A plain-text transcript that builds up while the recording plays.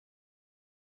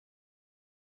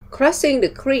Crossing the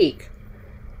creek,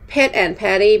 Pet and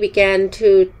Patty began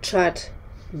to trot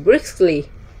briskly,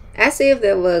 as if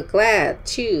they were glad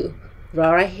to.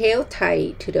 Laura held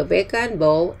tight to the wagon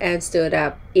bow and stood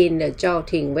up in the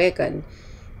jolting wagon.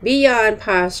 Beyond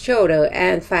Pa's shoulder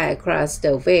and far across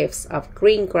the waves of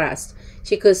green grass,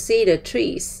 she could see the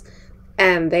trees,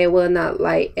 and they were not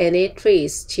like any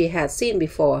trees she had seen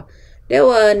before. They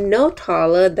were no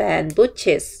taller than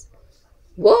bushes.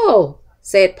 "Whoa!"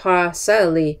 said Pa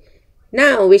suddenly.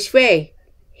 "Now which way?"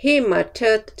 he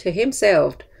muttered to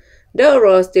himself. The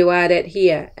roads divided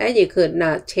here, and you could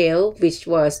not tell which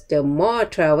was the more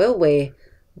traveled way.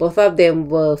 Both of them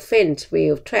were faint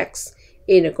wheel tracks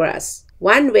in the grass.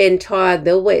 One went toward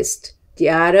the west, the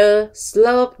other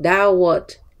sloped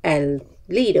downward and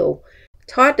little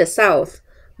toward the south.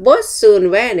 Both soon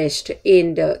vanished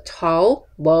in the tall,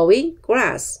 bowing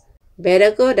grass.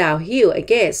 "Better go downhill, I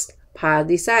guess," Pa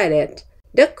decided.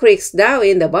 "The creek's down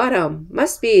in the bottom.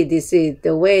 Must be this is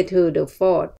the way to the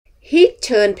fort." He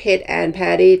turned Pet and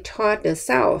Patty toward the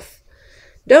south.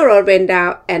 The road went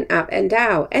down and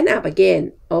down and up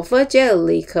again, over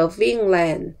gently curving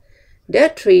land. The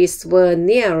trees were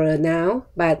nearer now,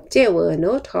 but they were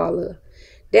no taller.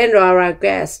 Then Laura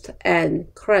gasped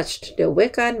and crushed the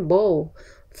wagon bow,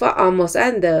 for almost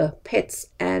under Pet's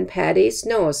and Patty's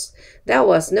nose there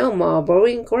was no more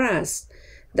bowing grass.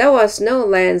 There was no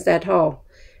land at all.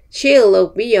 She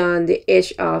looked beyond the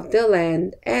edge of the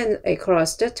land and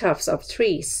across the tops of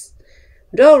trees.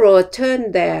 The road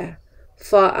turned there.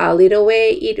 For a little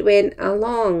way it went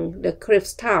along the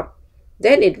cliff's top.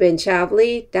 Then it went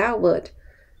sharply downward.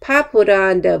 Pa put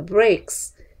on the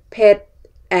brakes. Pet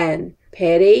and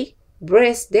Patty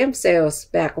braced themselves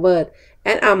backward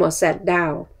and almost sat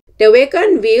down. The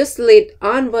wagon wheels slid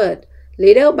onward,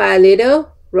 little by little,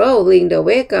 rolling the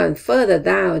wagon further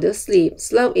down the steep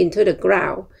slope into the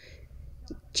ground.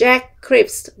 Jack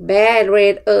Crisp's bare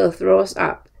red earth rose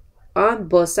up on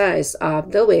both sides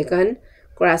of the wagon.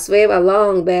 Grass waved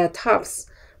along their tops,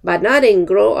 but nothing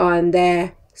grew on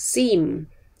their seam.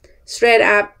 Straight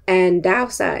up and down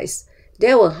sides,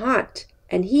 they were hot,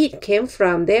 and heat came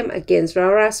from them against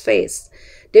Laura's face.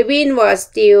 The wind was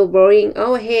still blowing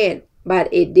overhead,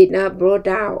 but it did not blow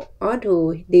down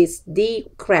onto this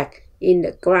deep crack in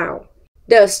the ground.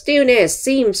 The stillness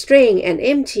seemed strange and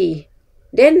empty.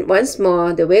 Then once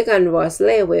more the wagon was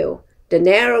level. The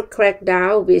narrow crack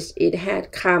down which it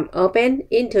had come opened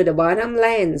into the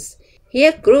bottomlands.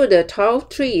 Here grew the tall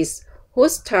trees,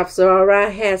 whose tops Laura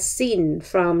had seen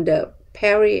from the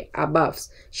prairie above.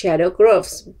 Shadow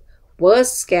groves were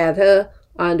scattered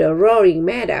on the rolling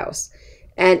meadows,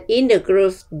 and in the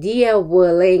grove deer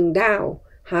were laying down,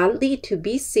 hardly to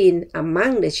be seen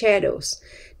among the shadows.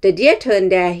 The deer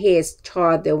turned their heads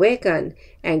toward the wagon,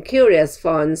 and curious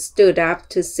fawns stood up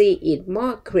to see it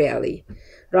more clearly.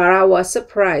 Laura was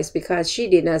surprised because she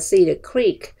did not see the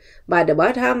creek, but the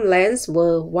bottomlands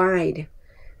were wide.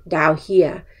 Down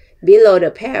here, below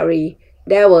the prairie,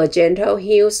 there were gentle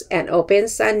hills and open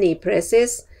sunny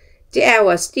places. The air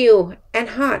was still and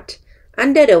hot.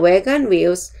 Under the wagon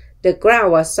wheels, the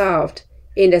ground was soft.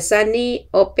 In the sunny,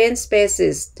 open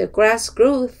spaces, the grass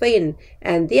grew thin,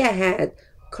 and deer had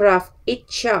cropped it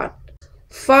short.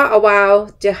 For a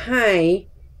while, the high,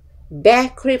 bare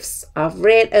cliffs of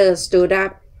red earth stood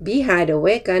up behind the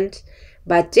wagon,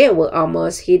 but they were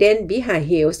almost hidden behind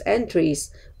hills and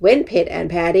trees when Pet and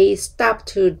Patty stopped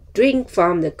to drink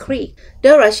from the creek.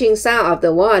 The rushing sound of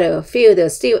the water filled the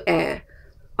still air.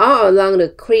 All along the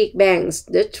creek banks,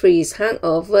 the trees hung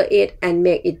over it and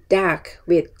made it dark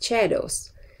with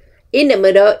shadows. In the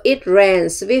middle, it ran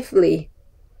swiftly,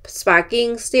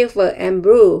 sparkling silver and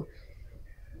blue.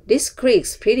 "This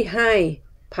creek's pretty high,"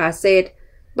 Pa said,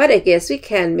 "but I guess we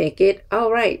can make it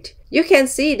all right. You can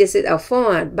see this is a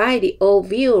ford by the old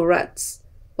wheel ruts.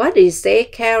 What do you say,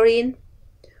 Caroline?"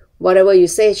 "Whatever you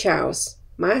say, Charles,"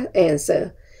 Ma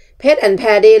answered. Pet and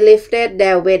Patty lifted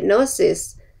their wet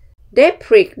noses. They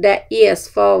pricked their ears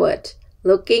forward,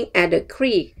 looking at the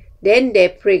creek. Then they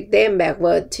pricked them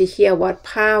backward to hear what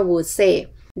Pa would say.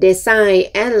 They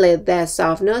sighed and laid their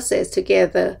soft noses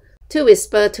together to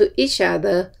whisper to each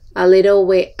other a little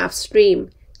way upstream.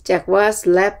 Jack was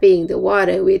lapping the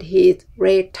water with his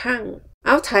red tongue.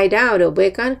 "I'll tie down the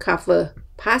wagon cover,"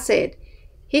 Pa said.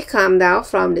 He climbed down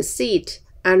from the seat,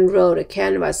 unrolled the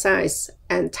canvas sides,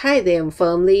 and tied them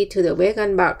firmly to the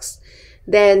wagon box.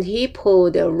 Then he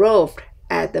pulled the rope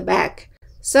at the back,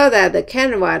 so that the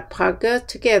canvas puckered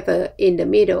together in the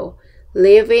middle,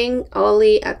 leaving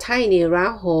only a tiny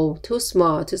round hole too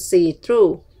small to see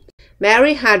through.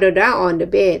 Mary huddled down on the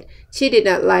bed. She did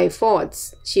not like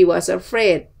forts. She was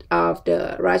afraid of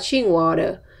the rushing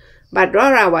water. But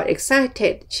Laura was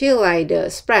excited. She liked the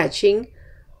splashing.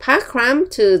 Pa came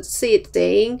to see,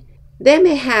 saying, "They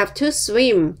may have to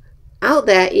swim out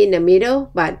there in the middle,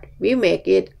 but we'll make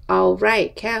it all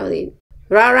right, Caroline."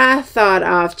 Laura thought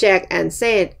of Jack and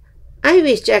said, "I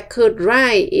wish Jack could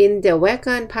ride in the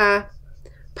wagon, Pa."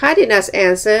 Pa did not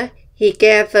answer. He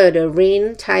gathered the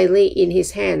rein tightly in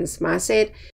his hands. Ma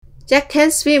said, "Jack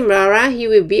can swim, Laura. He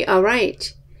will be all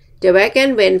right." The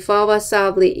wagon went forward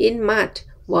softly in mud.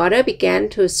 Water began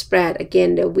to spread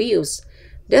against the wheels.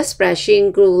 The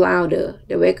splashing grew louder.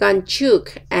 The wagon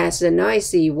shook as the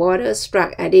noisy water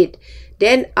struck at it.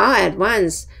 Then all at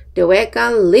once, the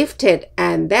wagon lifted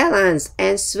and balanced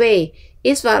and swayed.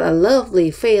 It was a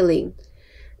lovely feeling.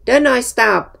 The noise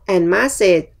stopped, and Ma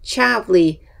said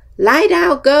sharply, "Lie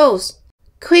down, girls."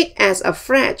 Quick as a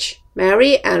flash,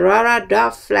 Mary and Laura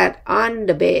dropped flat on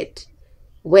the bed.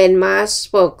 When Ma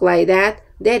spoke like that,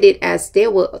 they did as they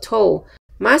were told.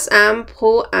 Ma's arm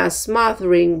pulled a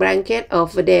smothering blanket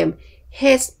over them,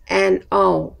 heads and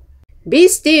all. "Be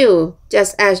still,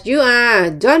 just as you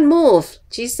are. Don't move,"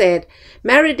 she said.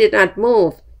 Mary did not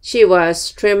move. She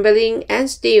was trembling and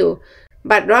still,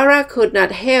 but Laura could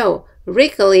not help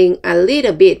wriggling a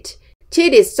little bit.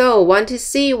 She did so want to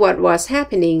see what was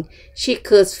happening. She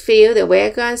could feel the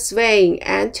wagon swaying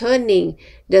and turning.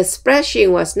 The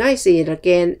splashing was noisy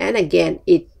again and again.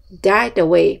 It died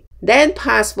away. Then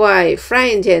Pa's voice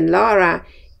frightened Laura.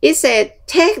 It said,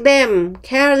 "Take them,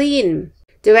 Caroline."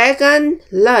 The wagon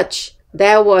lurched.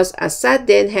 There was a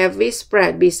sudden heavy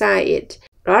spread beside it.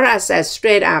 Laura sat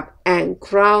straight up and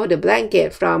crawled the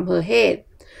blanket from her head.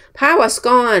 Pa was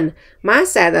gone. Ma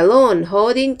sat alone,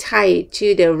 holding tight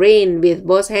to the rein with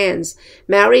both hands.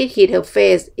 Mary hid her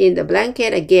face in the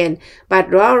blanket again,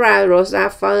 but Laura rose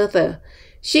up further.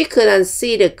 She couldn't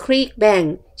see the creek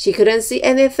bank. She couldn't see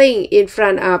anything in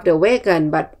front of the wagon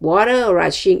but water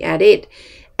rushing at it.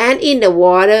 And in the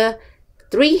water,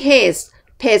 three heads,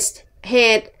 Pet's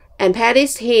head and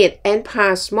Patty's head and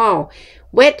Pa's small,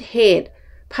 wet head.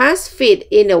 Pa's feet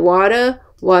in the water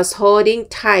was holding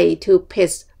tight to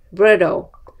Pet's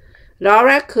bridle.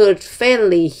 Laura could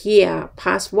faintly hear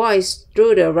Pa's voice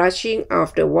through the rushing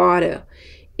of the water.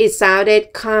 It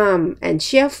sounded calm and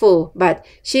cheerful, but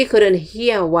she couldn't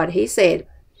hear what he said.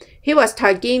 He was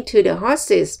talking to the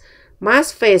horses.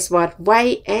 Ma's face was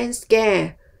white and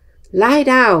scared. "Lie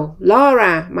down,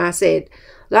 Laura," Ma said.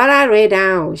 Laura lay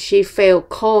down. She felt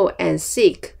cold and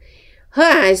sick. Her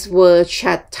eyes were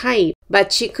shut tight,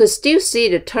 but she could still see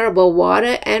the terrible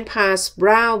water and Pa's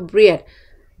brown beard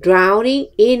drowning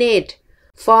in it.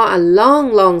 For a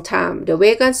long, long time, the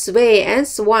wagon swayed and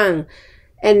swung,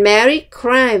 and Mary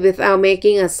cried without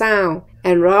making a sound,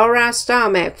 and Laura's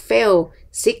stomach felt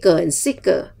sicker and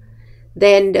sicker.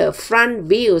 Then the front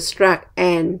wheel struck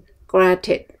and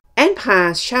grated, and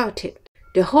Pa shouted.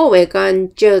 The whole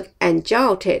wagon jerked and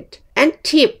jolted and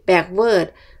tipped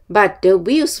backward, but the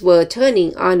wheels were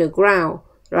turning on the ground.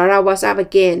 Laura was up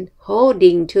again,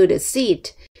 holding to the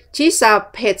seat. She saw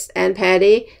Pet and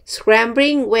Patty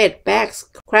scrambling wet backs,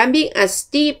 climbing a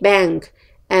steep bank,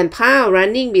 and Pa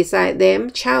running beside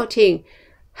them, shouting,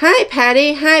 "Hi,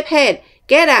 Patty! Hi, Pet!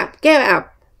 Get up! Get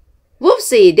up!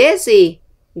 Whoopsie daisy!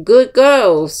 Good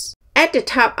girls!" At the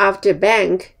top of the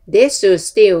bank, they stood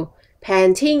still,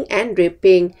 panting and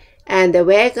dripping, and the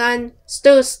wagon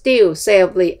stood still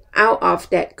safely out of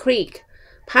that creek.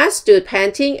 Pa stood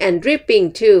panting and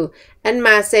dripping too, and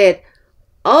Ma said,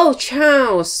 "Oh,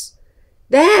 Charles!"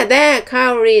 There,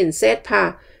 Caroline," said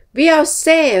Pa. "We are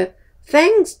safe.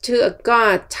 Thanks to a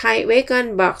God, tight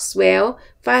wagon box well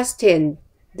fastened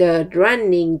the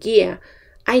running gear.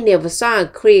 I never saw a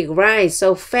creek rise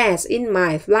so fast in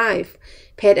my life."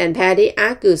 Pet and Patty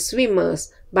are good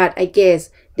swimmers, but I guess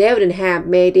they wouldn't have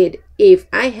made it if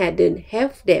I hadn't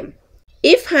helped them.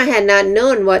 If I had not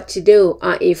known what to do,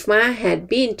 or if Ma had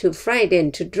been too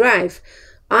frightened to drive,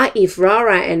 or if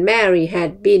Laura and Mary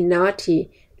had been naughty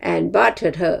and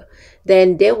bothered her,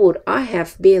 then they would all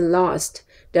have been lost.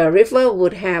 The river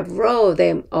would have rolled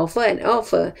them over and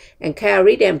over and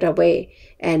carried them away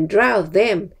and drowned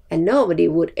them, and nobody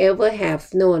would ever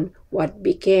have known what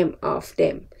became of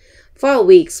them. For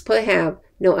weeks, perhaps,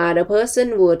 no other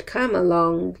person would come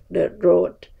along the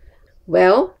road.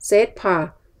 "Well," said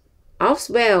Pa, "all's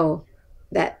well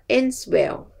that ends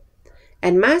well."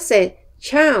 And Ma said,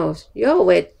 "Charles, you're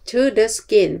wet to the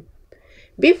skin."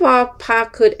 Before Pa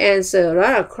could answer,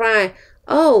 Laura cried,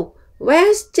 "Oh,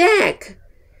 where's Jack?"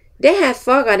 They had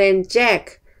forgotten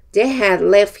Jack. They had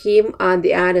left him on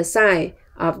the other side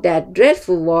of that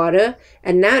dreadful water,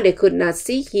 and now they could not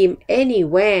see him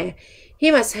anywhere.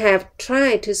 He must have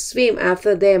tried to swim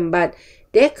after them, but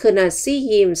they could not see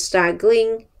him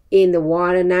struggling in the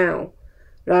water now.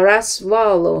 Laura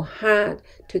swallowed hard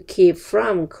to keep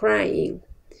from crying.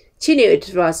 She knew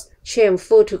it was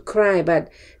shameful to cry, but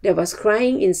there was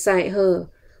crying inside her.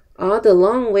 All the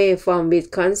long way from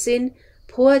Wisconsin,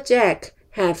 poor Jack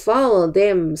had followed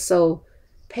them so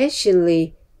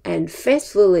patiently and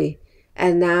faithfully,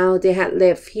 and now they had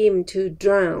left him to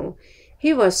drown.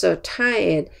 He was so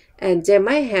tired, and they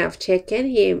might have taken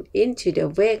him into the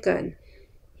wagon.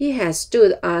 He had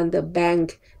stood on the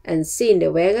bank and seen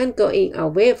the wagon going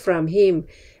away from him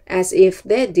as if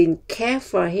they didn't care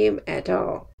for him at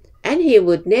all, and he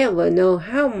would never know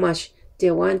how much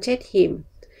they wanted him.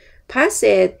 Pa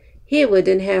said he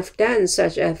wouldn't have done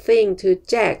such a thing to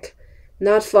Jack,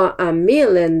 not for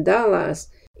 $1,000,000.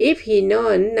 If he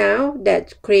known now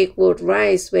that creek would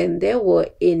rise when they were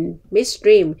in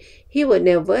midstream, he would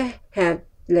never have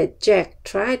let Jack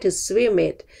try to swim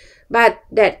it. But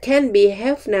that can't be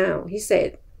helped now, he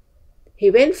said. He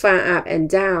went far up and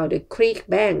down the creek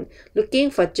bank, looking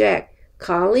for Jack,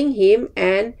 calling him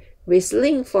and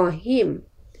whistling for him.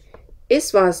 It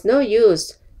was no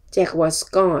use. Jack was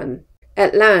gone.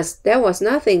 At last, there was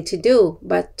nothing to do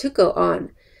but to go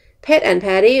on. Pet and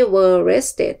Patty were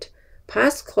rested.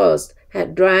 Pa's clothes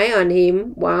had dried on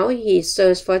him while he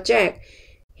searched for Jack.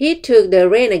 He took the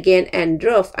rein again and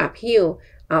drove uphill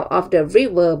out of the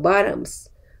river bottoms.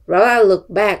 Laura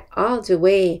looked back all the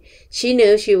way. She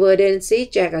knew she wouldn't see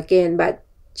Jack again, but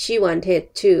she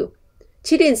wanted to.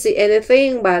 She didn't see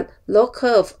anything but low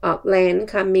curve of land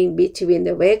coming between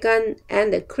the wagon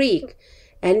and the creek,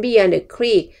 and beyond the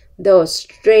creek, those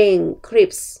strange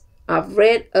cliffs of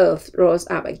red earth rose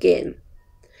up again.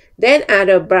 Then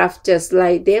other bluffs just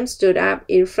like them stood up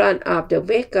in front of the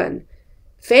wagon.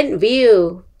 Faint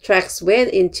wheel tracks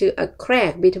went into a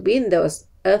crack between those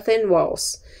earthen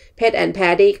walls. Pet and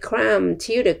Patty climbed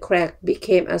till the crack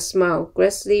became a small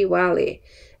grassy valley,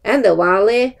 and the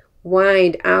valley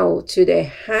wind out to the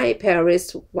high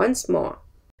prairies once more.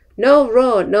 No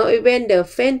road, nor even the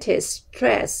faintest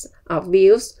trace of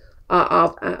wheels or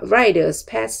of riders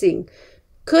passing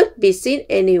could be seen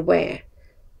anywhere.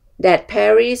 That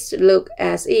prairies looked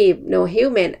as if no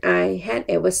human eye had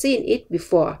ever seen it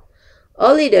before.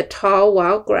 Only the tall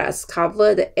wild grass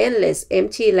covered the endless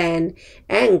empty land,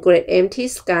 and great empty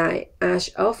sky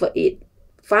arched over it.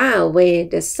 Far away,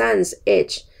 the sun's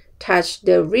edge touched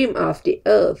the rim of the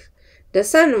earth. The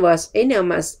sun was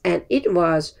enormous, and it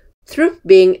was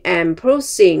throbbing and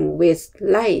pulsing with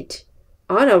light.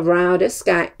 All around the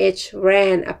sky edge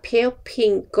ran a pale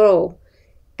pink glow,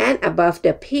 and above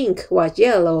the pink was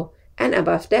yellow, and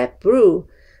above that blue.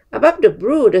 Above the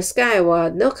blue, the sky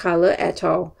was no color at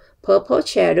all. Purple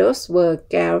shadows were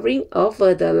gathering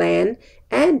over the land,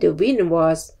 and the wind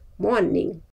was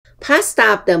mourning. Pa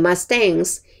stopped the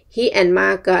Mustangs. He and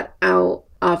Ma got out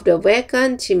of the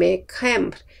wagon to make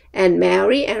camp, and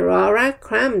Mary and Laura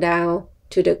climbed down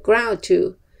to the ground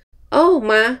too. "Oh,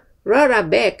 Ma," Laura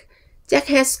begged, "Jack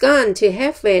has gone to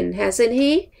heaven, hasn't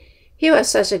he? He was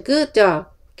such a good dog.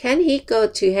 Can he go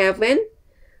to heaven?"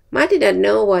 Ma didn't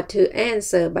know what to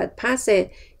answer, but Pa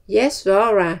said, "Yes,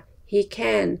 Laura, he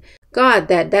can. God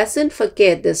that doesn't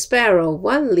forget the sparrow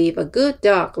won't leave a good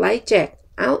dog like Jack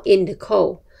out in the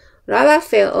cold." Laura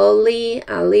felt only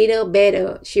a little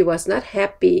better. She was not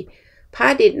happy.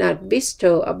 Pa did not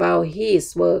bestow about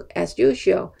his work as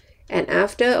usual, and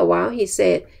after a while he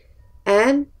said,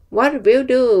 "And what will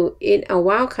do in a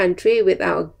wild country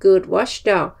without a good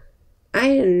watchdog?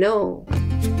 I don't know."